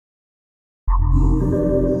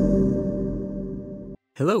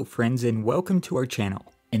Hello friends and welcome to our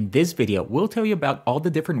channel. In this video, we'll tell you about all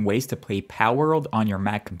the different ways to play Palworld on your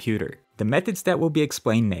Mac computer. The methods that will be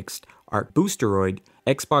explained next are Boosteroid,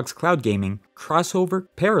 Xbox Cloud Gaming, Crossover,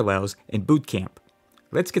 Parallels, and Bootcamp.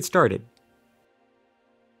 Let's get started.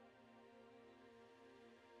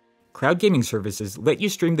 Cloud gaming services let you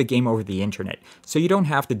stream the game over the internet, so you don't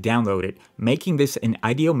have to download it, making this an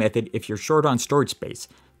ideal method if you're short on storage space,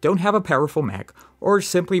 don't have a powerful Mac, or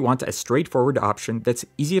simply want a straightforward option that's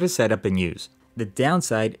easy to set up and use. The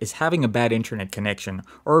downside is having a bad internet connection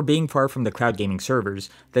or being far from the cloud gaming servers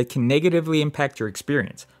that can negatively impact your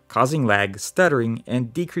experience, causing lag, stuttering,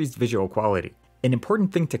 and decreased visual quality. An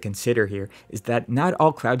important thing to consider here is that not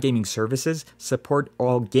all cloud gaming services support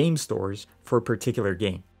all game stores for a particular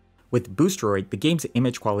game. With Boosteroid, the game's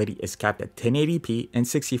image quality is capped at 1080p and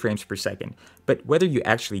 60 frames per second, but whether you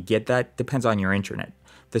actually get that depends on your internet.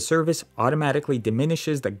 The service automatically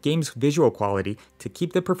diminishes the game's visual quality to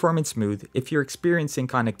keep the performance smooth if you're experiencing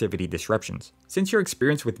connectivity disruptions. Since your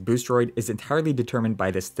experience with Boosteroid is entirely determined by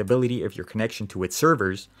the stability of your connection to its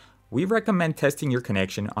servers, we recommend testing your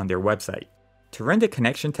connection on their website. To run the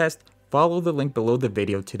connection test, follow the link below the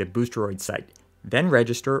video to the Boosteroid site. Then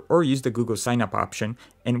register or use the Google sign up option,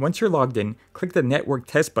 and once you're logged in, click the network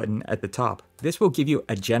test button at the top. This will give you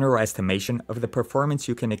a general estimation of the performance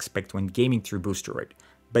you can expect when gaming through Boosteroid.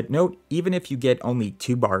 But note, even if you get only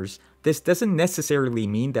 2 bars, this doesn't necessarily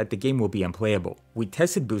mean that the game will be unplayable. We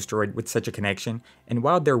tested Boosteroid with such a connection, and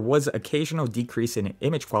while there was occasional decrease in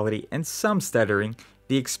image quality and some stuttering,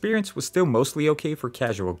 the experience was still mostly okay for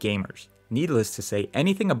casual gamers. Needless to say,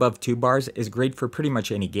 anything above 2 bars is great for pretty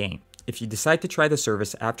much any game. If you decide to try the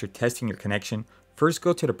service after testing your connection, first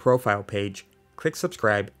go to the profile page, click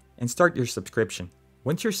subscribe, and start your subscription.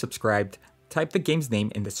 Once you're subscribed, type the game's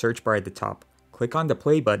name in the search bar at the top, click on the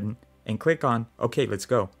play button, and click on OK, let's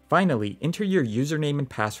go. Finally, enter your username and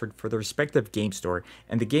password for the respective game store,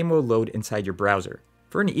 and the game will load inside your browser.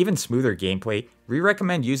 For an even smoother gameplay, we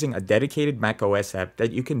recommend using a dedicated macOS app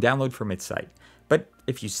that you can download from its site. But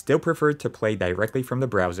if you still prefer to play directly from the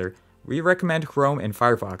browser, we recommend Chrome and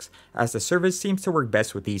Firefox, as the service seems to work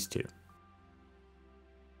best with these two.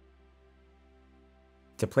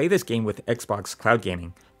 To play this game with Xbox Cloud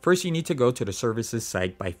Gaming, first you need to go to the service's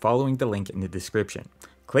site by following the link in the description.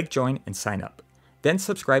 Click join and sign up. Then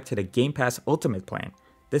subscribe to the Game Pass Ultimate plan.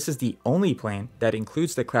 This is the only plan that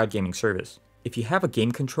includes the cloud gaming service. If you have a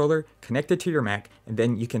game controller, connect it to your Mac, and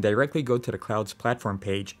then you can directly go to the cloud's platform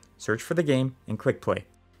page, search for the game, and click play.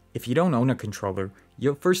 If you don't own a controller,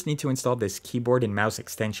 you'll first need to install this keyboard and mouse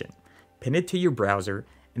extension. Pin it to your browser,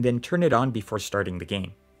 and then turn it on before starting the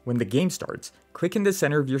game. When the game starts, click in the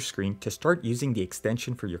center of your screen to start using the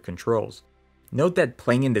extension for your controls. Note that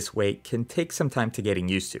playing in this way can take some time to getting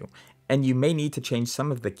used to, and you may need to change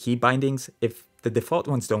some of the key bindings if the default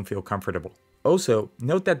ones don't feel comfortable. Also,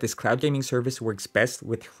 note that this cloud gaming service works best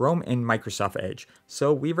with Chrome and Microsoft Edge,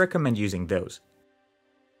 so we recommend using those.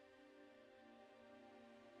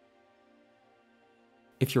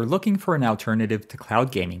 If you're looking for an alternative to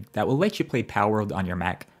cloud gaming that will let you play Palworld on your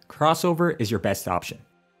Mac, Crossover is your best option.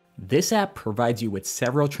 This app provides you with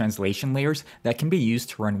several translation layers that can be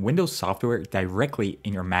used to run Windows software directly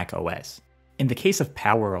in your Mac OS. In the case of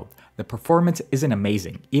Palworld, the performance isn't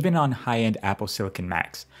amazing, even on high-end Apple Silicon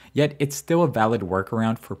Macs, yet it's still a valid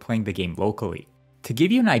workaround for playing the game locally. To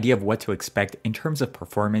give you an idea of what to expect in terms of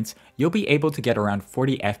performance, you'll be able to get around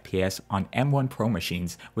 40 FPS on M1 Pro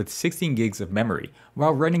machines with 16 gigs of memory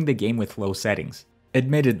while running the game with low settings.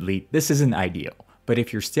 Admittedly, this isn't ideal, but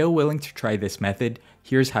if you're still willing to try this method,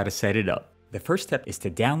 here's how to set it up. The first step is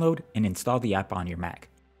to download and install the app on your Mac.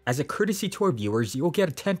 As a courtesy to our viewers, you will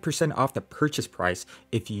get 10% off the purchase price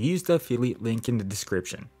if you use the affiliate link in the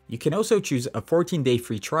description. You can also choose a 14-day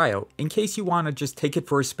free trial in case you want to just take it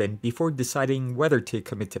for a spin before deciding whether to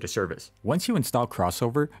commit to the service. Once you install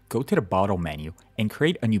Crossover, go to the bottle menu and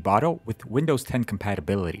create a new bottle with Windows 10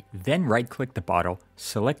 compatibility. Then right-click the bottle,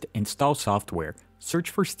 select Install Software, search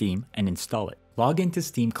for Steam, and install it. Log into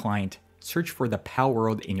Steam Client, search for the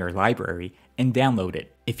Palworld in your library, and download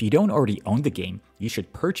it. If you don't already own the game, you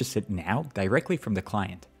should purchase it now directly from the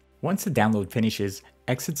client. Once the download finishes,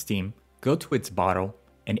 exit Steam, go to its bottle,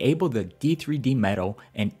 enable the D3D Metal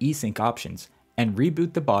and eSync options, and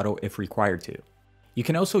reboot the bottle if required to. You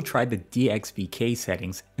can also try the DXVK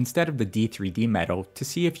settings instead of the D3D Metal to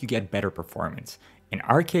see if you get better performance. In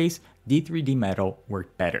our case, D3D Metal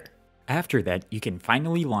worked better. After that, you can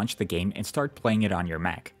finally launch the game and start playing it on your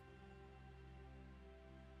Mac.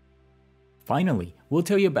 Finally, we'll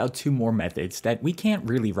tell you about 2 more methods that we can't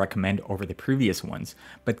really recommend over the previous ones,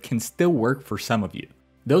 but can still work for some of you.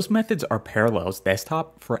 Those methods are Parallels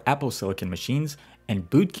Desktop for Apple Silicon machines and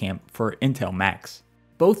Boot Camp for Intel Macs.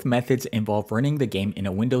 Both methods involve running the game in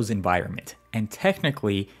a Windows environment, and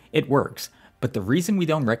technically it works, but the reason we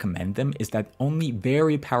don't recommend them is that only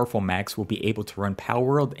very powerful Macs will be able to run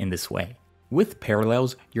Palworld in this way. With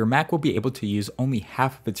Parallels, your Mac will be able to use only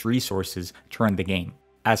half of its resources to run the game.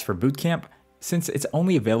 As for Boot Camp, since it's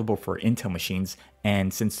only available for Intel machines,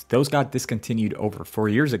 and since those got discontinued over 4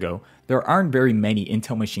 years ago, there aren't very many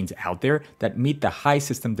Intel machines out there that meet the high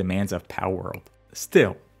system demands of Palworld.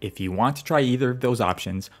 Still, if you want to try either of those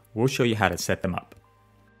options, we'll show you how to set them up.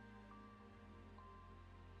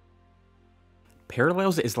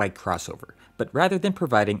 Parallels is like Crossover, but rather than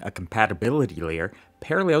providing a compatibility layer,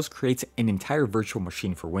 Parallels creates an entire virtual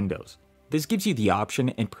machine for Windows. This gives you the option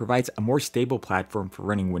and provides a more stable platform for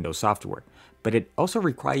running Windows software, but it also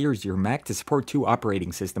requires your Mac to support 2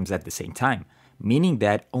 operating systems at the same time, meaning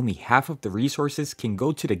that only half of the resources can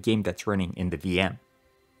go to the game that's running in the VM.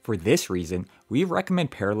 For this reason, we recommend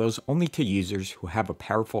Parallels only to users who have a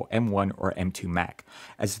powerful M1 or M2 Mac,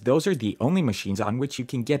 as those are the only machines on which you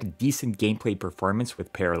can get a decent gameplay performance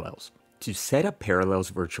with Parallels. To set up Parallels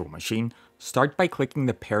virtual machine, start by clicking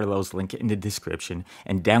the Parallels link in the description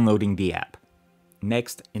and downloading the app.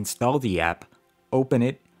 Next, install the app, open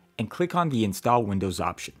it, and click on the Install Windows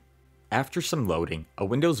option. After some loading, a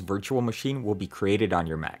Windows virtual machine will be created on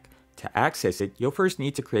your Mac. To access it, you'll first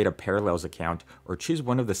need to create a Parallels account or choose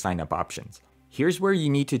one of the sign-up options. Here's where you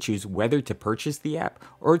need to choose whether to purchase the app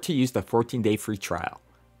or to use the 14-day free trial.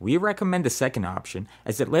 We recommend the second option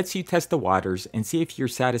as it lets you test the waters and see if you're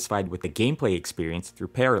satisfied with the gameplay experience through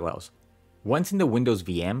Parallels. Once in the Windows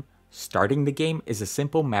VM, starting the game is a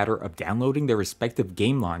simple matter of downloading the respective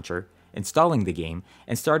game launcher, installing the game,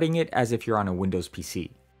 and starting it as if you're on a Windows PC.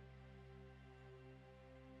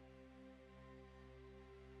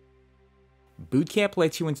 Boot Camp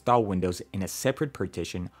lets you install Windows in a separate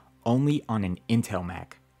partition only on an Intel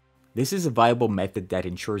Mac. This is a viable method that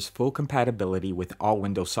ensures full compatibility with all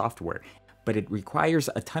Windows software, but it requires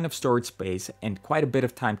a ton of storage space and quite a bit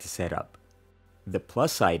of time to set up. The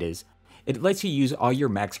plus side is, it lets you use all your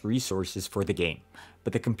Mac's resources for the game,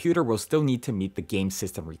 but the computer will still need to meet the game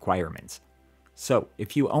system requirements. So,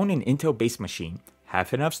 if you own an Intel-based machine,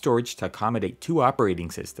 have enough storage to accommodate 2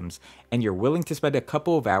 operating systems, and you're willing to spend a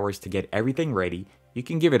couple of hours to get everything ready, you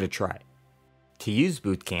can give it a try. To use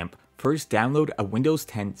Boot Camp, first download a Windows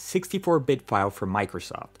 10 64-bit file from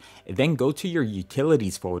Microsoft, and then go to your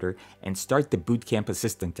Utilities folder and start the Boot Camp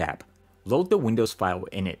Assistant tab. Load the Windows file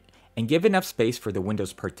in it, and give enough space for the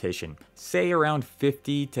Windows partition, say around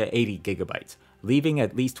 50 to 80 gigabytes, leaving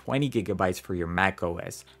at least 20 gigabytes for your Mac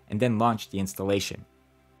OS, and then launch the installation.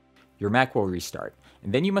 Your Mac will restart,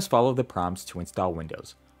 and then you must follow the prompts to install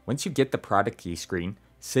Windows. Once you get the product key screen,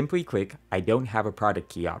 simply click I don't have a product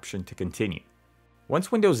key option to continue.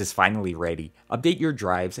 Once Windows is finally ready, update your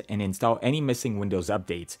drives and install any missing Windows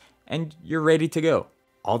updates, and you're ready to go.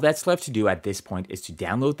 All that's left to do at this point is to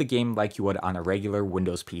download the game like you would on a regular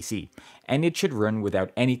Windows PC, and it should run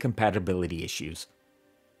without any compatibility issues.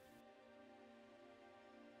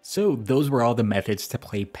 So those were all the methods to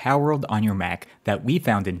play Palworld on your Mac that we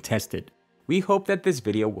found and tested. We hope that this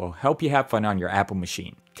video will help you have fun on your Apple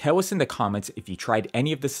machine. Tell us in the comments if you tried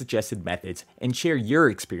any of the suggested methods and share your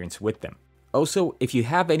experience with them. Also, if you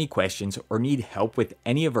have any questions or need help with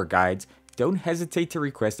any of our guides, don't hesitate to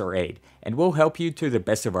request our aid, and we'll help you to the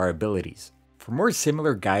best of our abilities. For more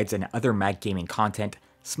similar guides and other Mac gaming content,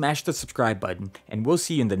 smash the subscribe button, and we'll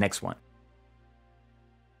see you in the next one.